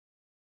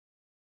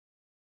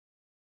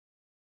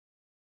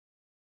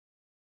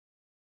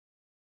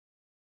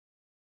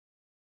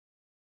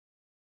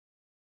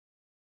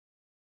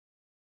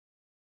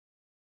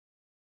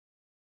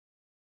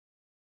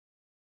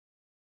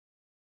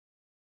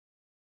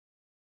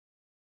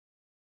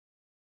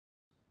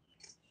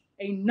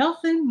Ain't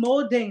nothing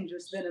more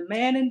dangerous than a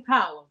man in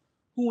power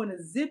who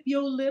wanna zip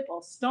your lip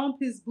or stomp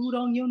his boot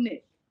on your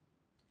neck.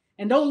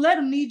 And don't let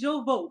him need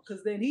your vote,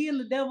 because then he and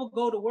the devil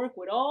go to work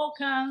with all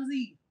kinds of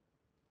evil.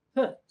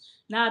 Huh.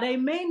 Now, they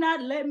may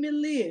not let me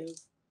live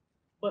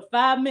but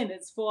 5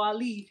 minutes before I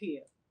leave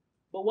here.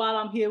 But while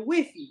I'm here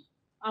with you,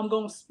 I'm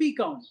going to speak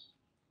on it.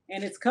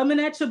 And it's coming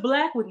at you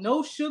black with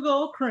no sugar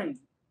or cream.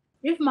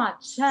 If my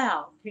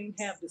child can't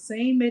have the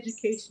same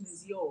education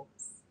as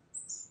yours,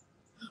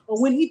 or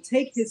when he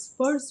take his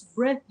first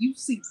breath, you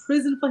see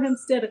prison for him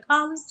instead of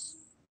college,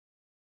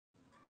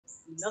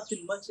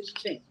 nothing much has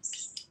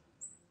changed.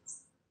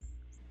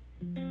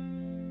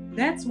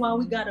 That's why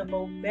we got to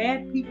vote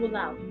bad people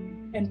out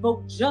and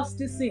vote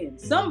justice in.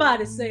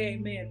 Somebody say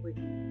amen with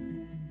me.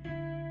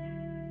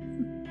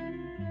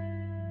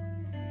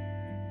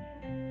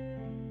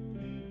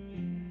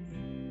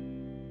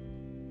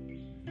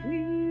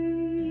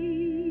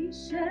 We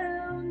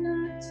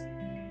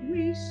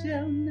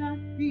shall not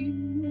be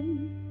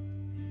moved.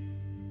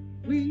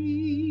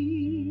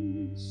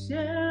 We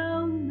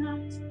shall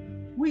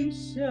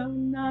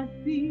not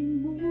be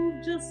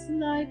moved, just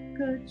like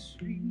a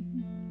tree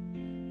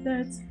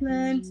that's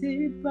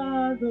planted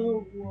by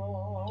the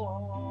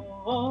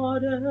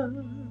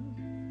water.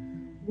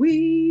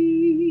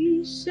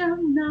 We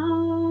shall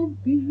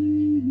not be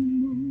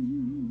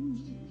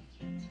moved.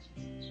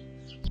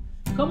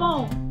 Come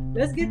on,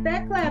 let's get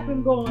that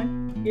clapping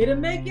going. It'll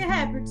make you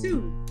happy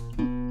too.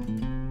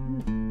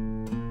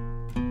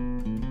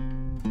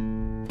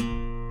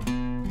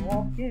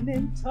 Walking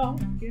and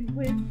talking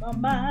with my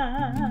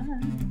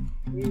mind,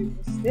 it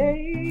was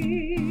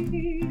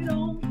stayed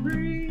on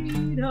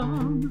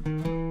freedom.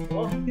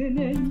 Walking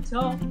and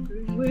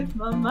talking with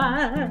my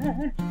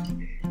mind,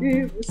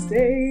 it was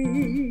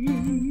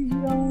stayed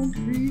on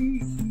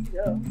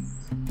freedom.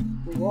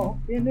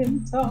 Walking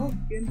and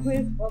talking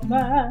with my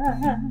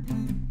mind,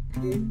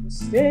 it was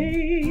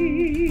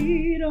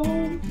stayed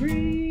on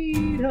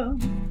freedom.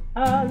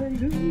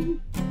 Hallelujah,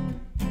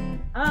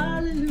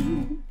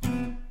 hallelujah.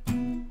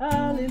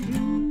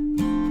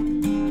 Hallelujah,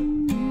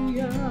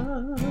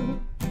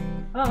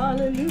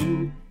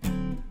 hallelujah,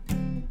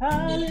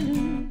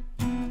 hallelujah,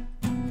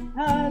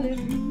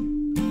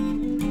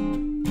 hallelujah.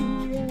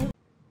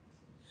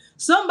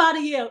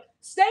 Somebody yelled,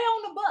 stay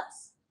on the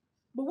bus.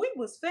 But we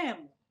was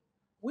family.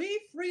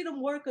 We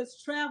freedom workers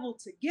traveled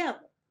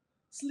together.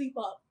 Sleep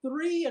up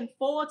 3 and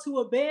 4 to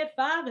a bed,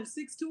 5 and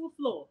 6 to a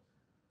floor.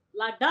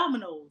 Like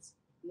dominoes.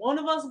 One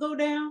of us go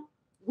down,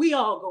 we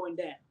all going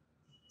down.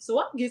 So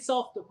I gets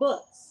off the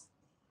bus.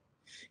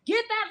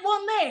 Get that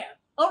one there.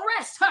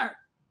 Arrest her.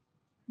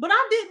 But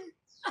I didn't.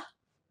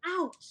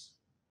 Ouch.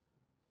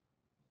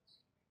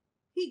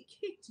 He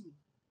kicked me.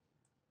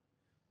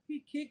 He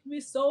kicked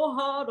me so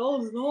hard.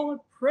 Oh,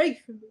 Lord, pray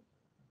for me.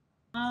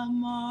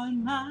 I'm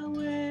on my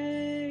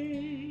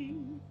way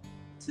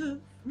to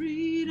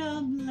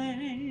freedom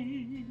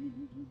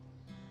land.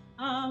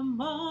 I'm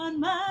on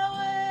my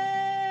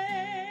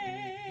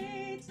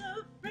way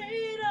to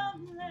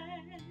freedom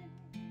land.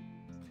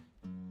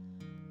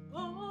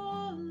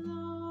 Oh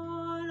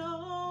Lord,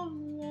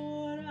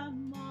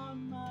 I'm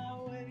on my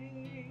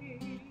way.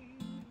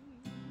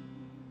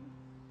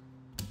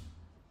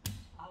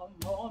 I'm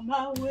on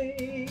my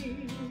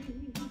way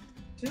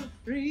to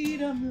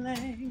freedom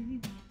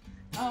land.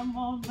 I'm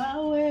on my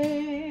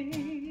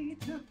way